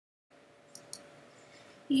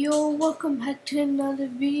Yo, welcome back to another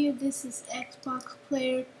video. This is Xbox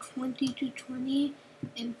Player 2220,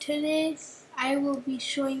 and today I will be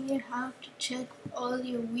showing you how to check all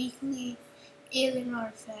your weekly alien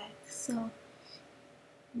artifacts. So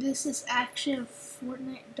this is actually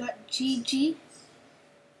FORTNITE.gg.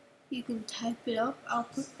 You can type it up. I'll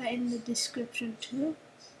put that in the description too.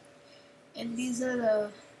 And these are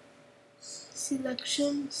the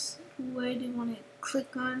selections where you want to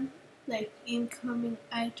click on, like incoming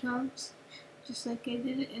items, just like I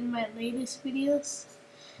did it in my latest videos.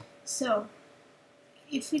 So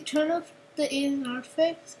if you turn off the alien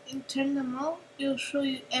artifacts and turn them out, it'll show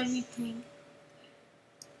you everything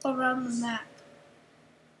around the map.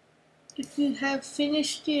 If you have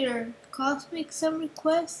finished your cosmic sum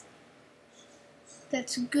request,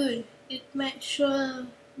 that's good. It might show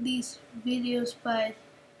these videos by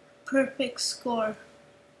perfect score.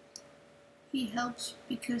 He helps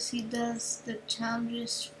because he does the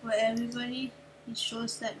challenges for everybody. He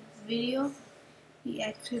shows that video. He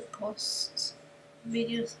actually posts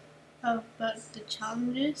videos about the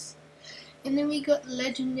challenges. And then we got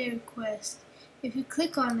legendary quest. If you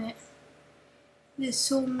click on it, there's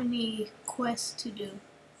so many quests to do.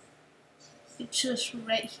 It's just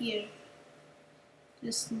right here.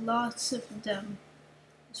 There's lots of them.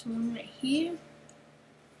 There's one right here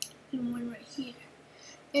and one right here.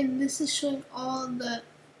 And this is showing all the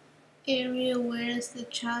area where is the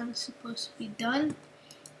challenge supposed to be done.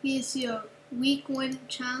 Here's your week 1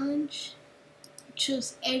 challenge. It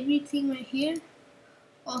shows everything right here.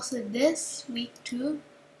 Also this, week 2,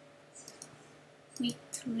 week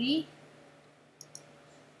 3,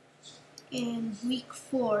 and week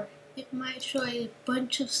 4. It might show a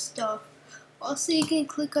bunch of stuff. Also you can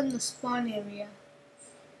click on the spawn area.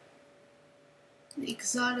 The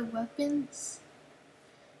exotic weapons.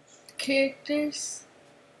 Characters.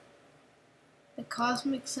 The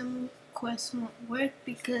cosmic sum quest won't work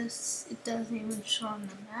because it doesn't even show on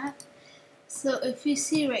the map. So if you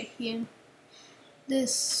see right here,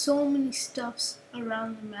 there's so many stuffs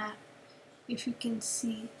around the map. If you can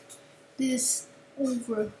see, there's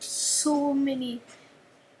over so many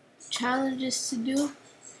challenges to do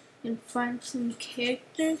and find some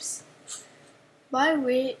characters. By the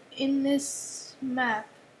way, in this map,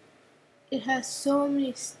 it has so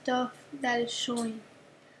many stuff that is showing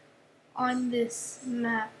on this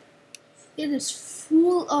map. It is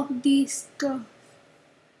full of these stuff.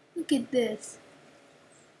 Look at this.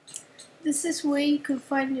 This is where you can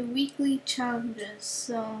find the weekly challenges.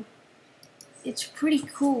 So it's pretty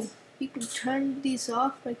cool. You can turn these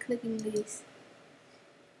off by clicking these.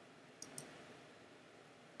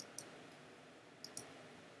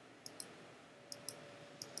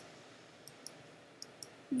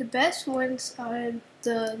 The best ones are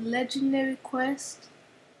the legendary quest.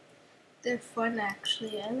 They're fun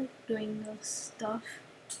actually. I like doing those stuff.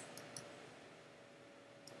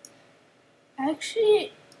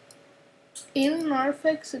 Actually, alien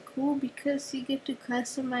artifacts are cool because you get to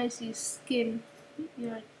customize your skin,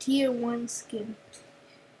 your tier 1 skin.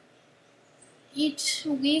 Each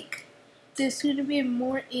week there's going to be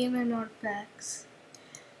more alien artifacts.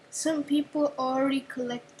 Some people already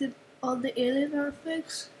collected all the alien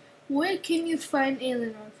artifacts. Where can you find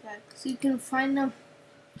alien artifacts? You can find them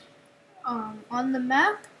on the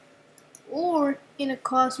map or in a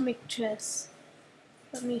cosmic chest.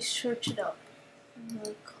 Let me search it up.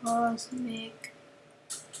 The cosmic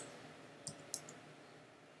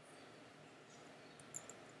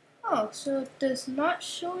so it does not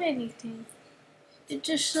show anything. It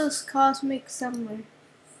just shows cosmic somewhere.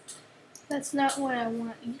 That's not what I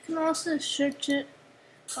want. You can also search it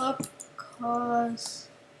up,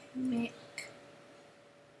 cosmic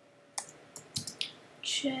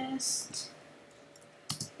chest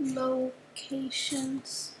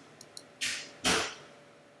locations.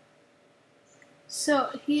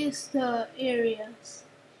 So here's the areas.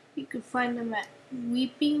 You can find them at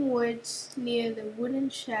Weeping Woods near the wooden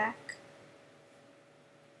shack,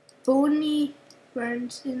 Boney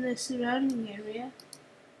Burns in the surrounding area,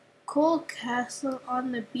 Coal Castle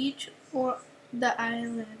on the beach or the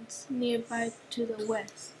islands nearby to the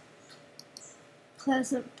west,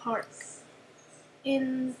 Pleasant Park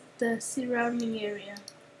in the surrounding area,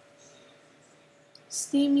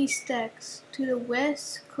 Steamy Stacks to the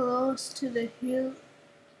west close to the hill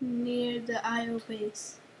near the Io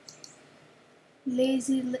base,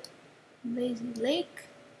 Lazy Lake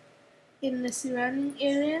in the surrounding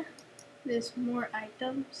area. There's more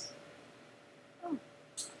items.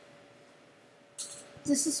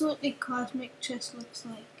 This is what a cosmic chest looks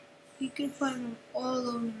like. You can find them all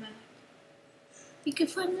over the map. You can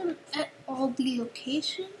find them at all the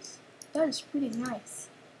locations. That is pretty nice.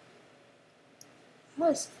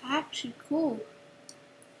 was actually cool.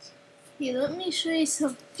 Here, let me show you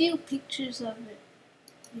some few pictures of it.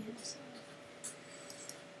 Yes.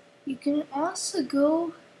 You can also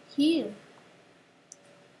go here.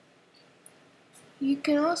 You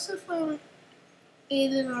can also find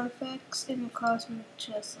alien artifacts in the cosmic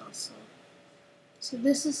chest also. So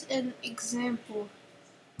this is an example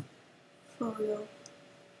photo.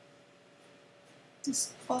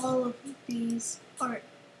 All of these are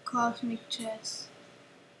cosmic chests.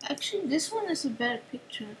 Actually, this one is a better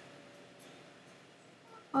picture.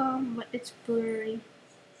 But it's blurry.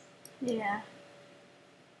 Yeah.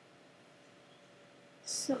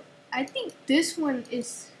 So I think this one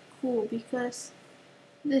is cool because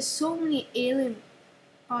there's so many alien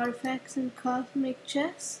artifacts in cosmic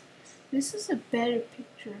chests. This is a better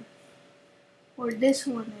picture. Or this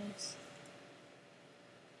one is.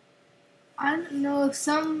 I don't know if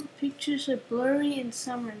some pictures are blurry and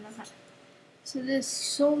some are not. So there's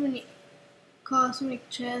so many cosmic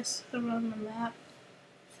chests around the map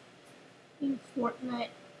in Fortnite.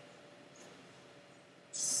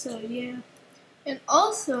 So yeah. And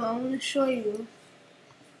also I want to show you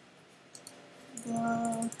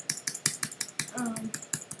the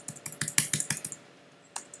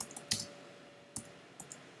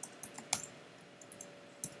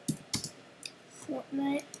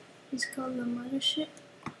Fortnite is called the mothership.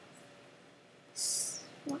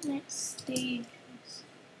 Fortnite stages.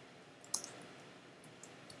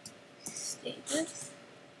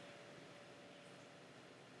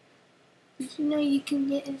 Did you know you can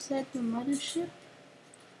get inside the mothership?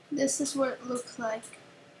 This is what it looks like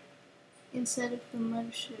inside of the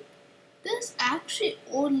mothership. This is actually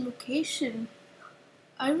old location.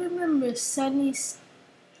 I remember Sunny's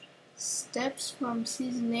steps from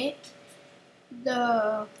season 8.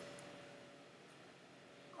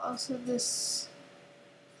 Also this,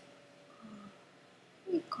 what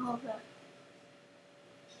do you call that?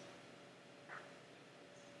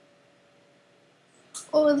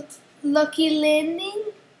 Oh, Lucky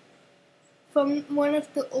Landing from one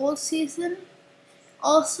of the old season.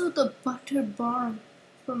 Also the Butter Barn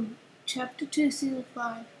from chapter 2 season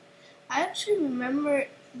 5. I actually remember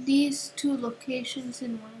these two locations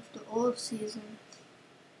in one of the old seasons.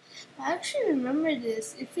 I actually remember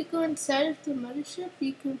this. If you go inside of the mothership,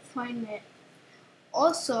 you can find it.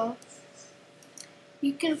 Also,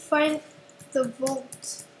 you can find the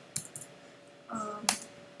vault.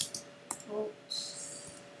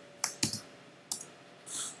 Vaults.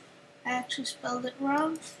 I actually spelled it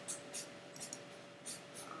wrong.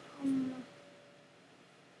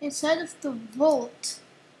 Inside of the vault,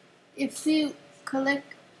 if you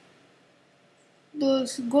collect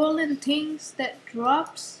those golden things that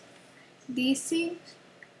drops, these things,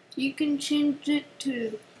 you can change it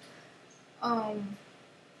to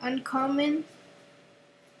uncommon,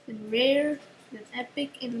 and rare, and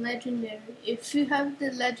epic, and legendary. If you have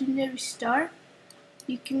the legendary star,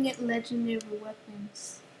 you can get legendary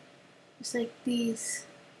weapons. Just like these.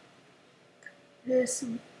 There's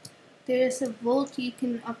a vault you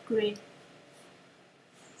can upgrade.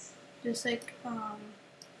 Just like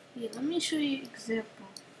here, let me show you an example.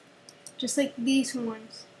 Just like these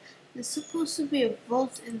ones. There's supposed to be a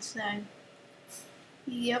vault inside.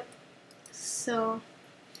 Yep. So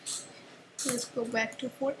let's go back to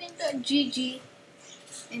Fortnite.gg,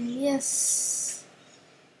 and yes,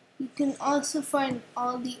 you can also find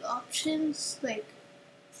all the options, like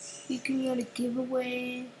you can go to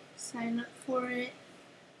giveaway, sign up for it,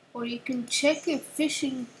 or you can check if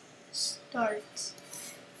fishing starts.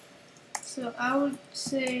 So I would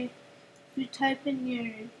say if you type in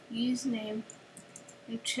your username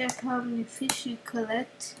and check how many fish you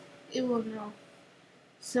collect, it will know.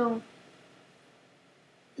 So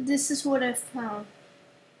this is what I found.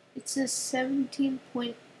 It says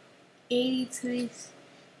 17.83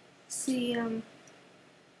 cm,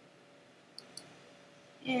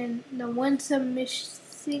 and the ones I'm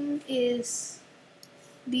missing is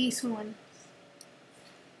these ones.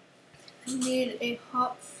 I need a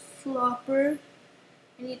hop flopper.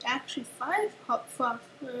 I need actually 5 hop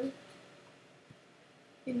floppers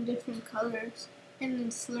in different colors, and then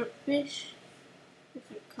slurp fish,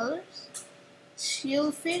 different colors,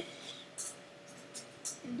 shieldfish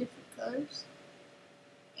in different colors,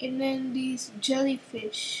 and then these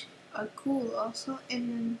jellyfish are cool also, and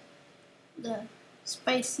then the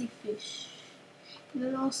spicy fish, and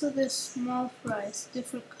then also the small fries,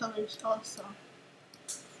 different colors also.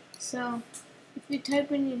 So if you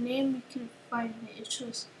type in your name, you can find it. It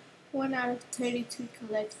shows 1 out of 32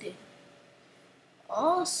 collected.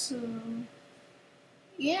 Also,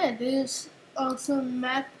 yeah, there's also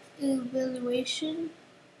map evaluation.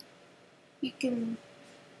 You can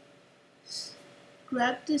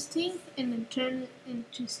grab this thing and then turn it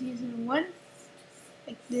into season 1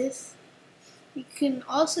 like this. You can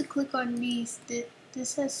also click on these.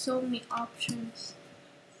 This has so many options.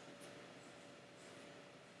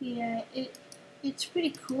 Yeah, it's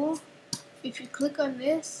pretty cool. If you click on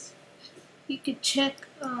this, you can check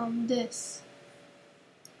this.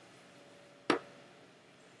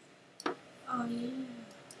 Oh yeah,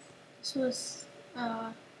 this was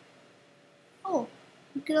oh,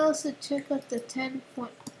 you can also check out the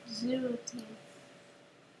 10.0 team.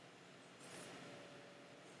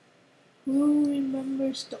 Who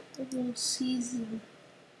remembers the old season?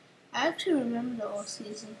 I actually remember the old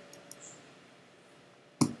season.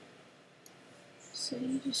 So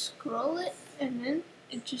you just scroll it and then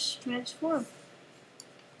it just transforms.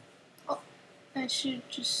 Oh, I should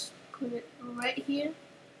just put it right here.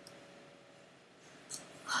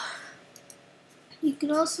 You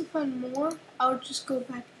can also find more. I'll just go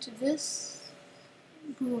back to this.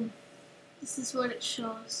 Boom. This is what it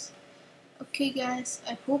shows. Okay guys,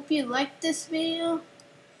 I hope you liked this video.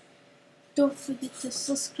 Don't forget to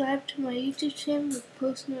subscribe to my YouTube channel with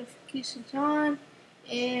post notifications on.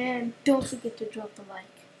 And don't forget to drop a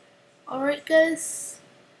like. Alright guys,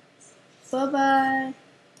 bye bye.